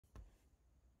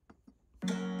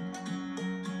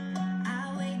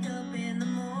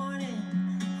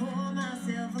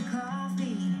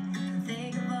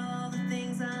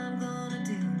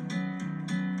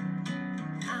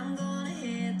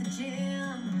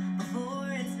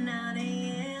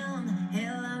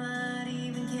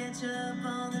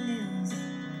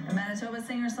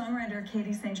Manitoba singer-songwriter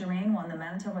Catie St. Germain won the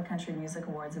Manitoba Country Music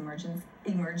Awards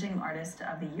Emerging Artist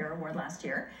of the Year award last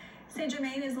year. St.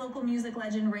 Germain is local music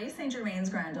legend Ray St. Germain's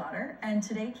granddaughter, and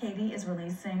today Catie is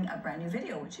releasing a brand new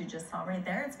video, which you just saw right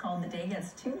there. It's called The Day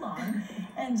Gets Too Long.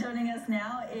 And joining us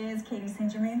now is Catie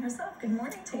St. Germain herself. Good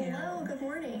morning to you. Hello, good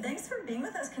morning. Thanks for being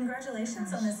with us.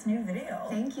 Congratulations on this new video.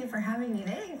 Thank you for having me.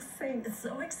 Thanks. It's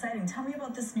so exciting. Tell me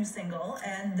about this new single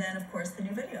and then, of course, the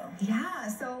new video. Yeah,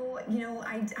 so, you know,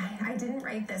 I didn't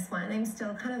write this one. I'm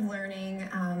still kind of learning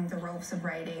the ropes of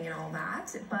writing and all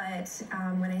that. But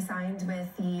when I signed with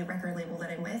the record label that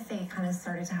I'm with, they kind of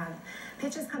started to have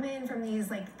pitches come in from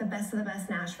these, like, the best of the best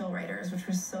Nashville writers, which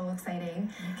was so exciting.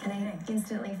 And I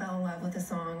instantly fell in love with the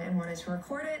song and wanted to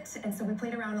record it. And so we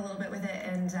played around a little bit with it,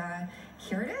 and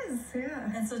here it is.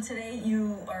 Yeah. And so today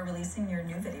you are releasing your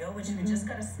new video, which we just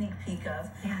got a sneak peek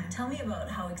of. Yeah. Tell me about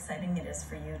how exciting it is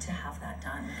for you to have that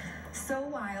done. So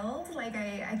wild, like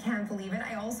I can't believe it.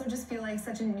 I also just feel like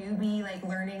such a newbie, like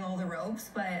learning all the ropes,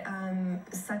 but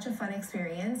such a fun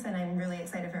experience, and I'm really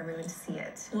excited for everyone to see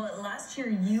it. Well, last year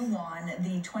you won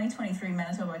the 2023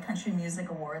 Manitoba Country Music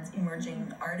Awards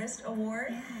Emerging Artist Award.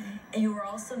 Yeah. And you were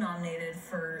also nominated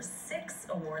for 6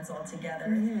 awards altogether.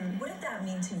 What did that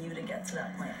mean to you to get to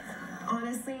that point?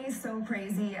 Honestly, so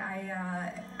crazy.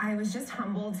 I was just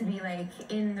humbled to be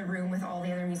like in the room with all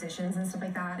the other musicians and stuff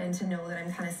like that, and to know that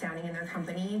I'm kind of standing in their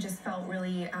company just felt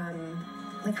really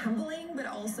like humbling, but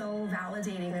also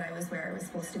validating that I was where I was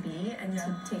supposed to be, and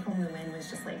to take home the win was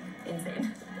just like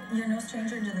insane. You're no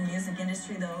stranger to the music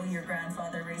industry, though. Your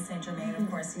grandfather, Ray St. Germain,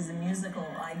 of course, he's a musical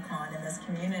icon in this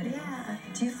community. Yeah.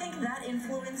 Do you think that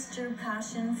influenced your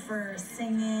passion for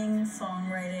singing,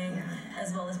 songwriting,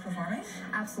 as well as performing?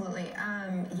 Absolutely.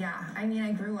 Yeah. I mean,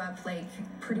 I grew up like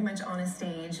pretty much on a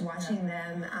stage, watching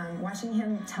them, watching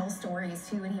him tell stories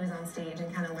too when he was on stage,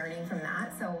 and kind of learning from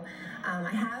that. So I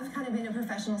have kind of been a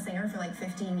professional singer for like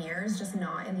 15 years, just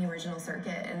not in the original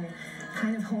circuit, and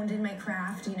kind of honed in my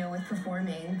craft, you know, with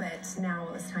performing. But now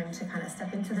it was time to kind of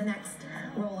step into the next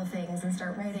role of things and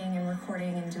start writing and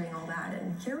recording and doing all that,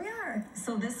 and here we are.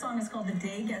 So this song is called The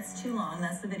Day Gets Too Long.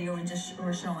 That's the video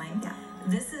we're showing. Yeah.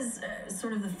 This is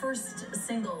sort of the first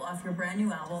single off your brand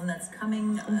new album that's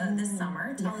coming this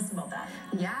summer. Tell us about that.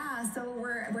 Yeah, so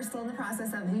we're still in the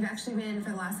process of, we've actually been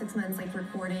for the last 6 months like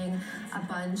recording a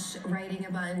bunch, writing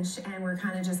a bunch, and we're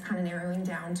kind of narrowing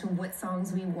down to what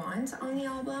songs we want on the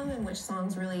album and which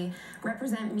songs really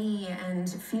represent me and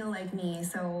feel like me.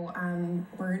 So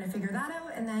we're gonna figure that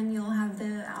out, and then you'll have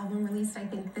the album released, I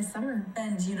think, this summer.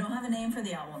 And you don't have a name for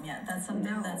the album yet. That's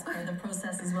something that's part of the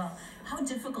process as well. How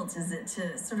difficult is it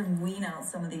to sort of wean out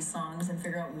some of these songs and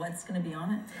figure out what's going to be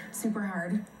on it? Super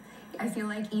hard. I feel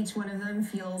like each one of them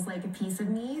feels like a piece of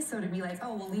me, so to be like,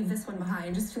 oh, we'll leave this one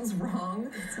behind just feels wrong.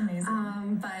 It's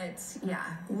amazing. But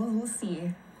yeah, we'll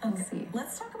see. We'll see.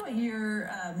 Let's talk about you're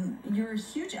a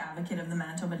huge advocate of the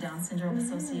Manitoba Down Syndrome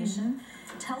Association.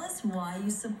 Tell us why you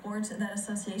support that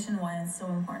association, why it's so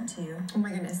important to you. Oh my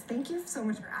goodness, thank you so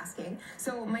much for asking.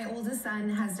 So my oldest son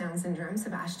has Down syndrome,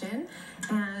 Sebastian,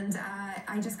 and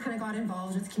I just kind of got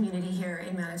involved with the community here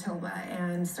in Manitoba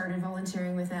and started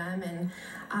volunteering with them, and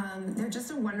they're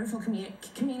just a wonderful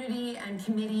community and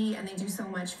committee, and they do so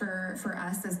much for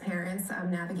us as parents,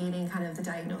 navigating kind of the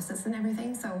diagnosis and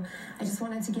everything. So I just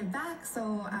wanted to give back.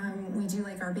 So we do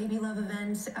like our Baby Love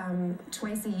event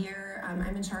twice a year.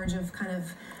 I'm in charge of kind of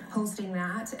hosting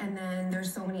that, and then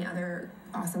there's so many other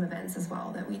awesome events as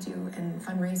well that we do and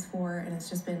fundraise for, and it's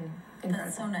just been incredible.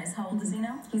 That's so nice. How old is he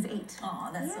now? He's 8. Oh,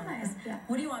 that's so nice. Yeah.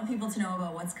 What do you want people to know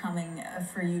about what's coming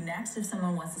for you next, if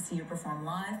someone wants to see you perform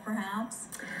live, perhaps?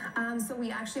 So we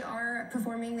actually are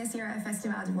performing this year at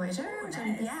Festival du Voyageur, which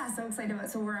I'm so excited about.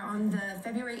 So we're on the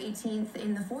February 18th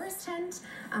in the Forest Tent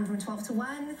from 12 to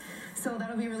 1. So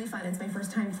that'll be really fun. It's my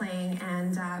first time playing,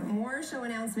 and more show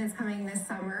announcements coming this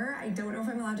summer. I don't know if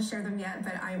I'm allowed to share them yet,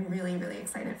 but I'm really, really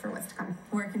excited for what's to come.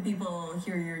 Where can people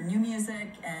hear your new music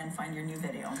and find your new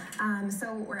video?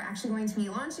 So we're actually going to be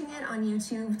launching it on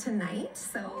YouTube tonight.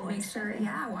 So make sure,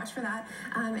 watch for that.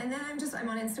 And then I'm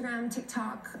on Instagram,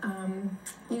 TikTok,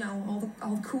 you know,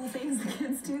 all the cool things the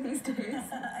kids do these days.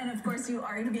 And of course, you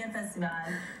are going to be at Festival.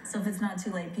 So if it's not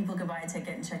too late, people could buy a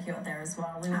ticket and check you out there as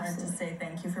well. We wanted to say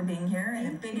thank you for being here, and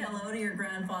a big hello to your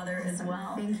grandfather as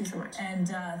well. Thank you so much.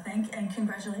 And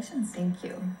congratulations. Thank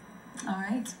you. All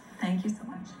right. Thank you so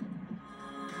much.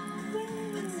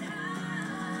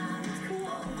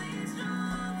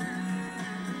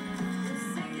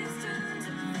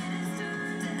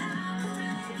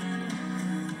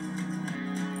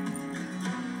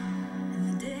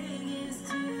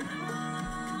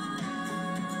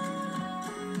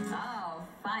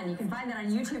 fun. You can find that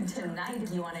on YouTube tonight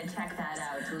if you want to check that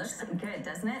out. Looks good,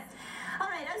 doesn't it? All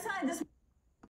right, outside this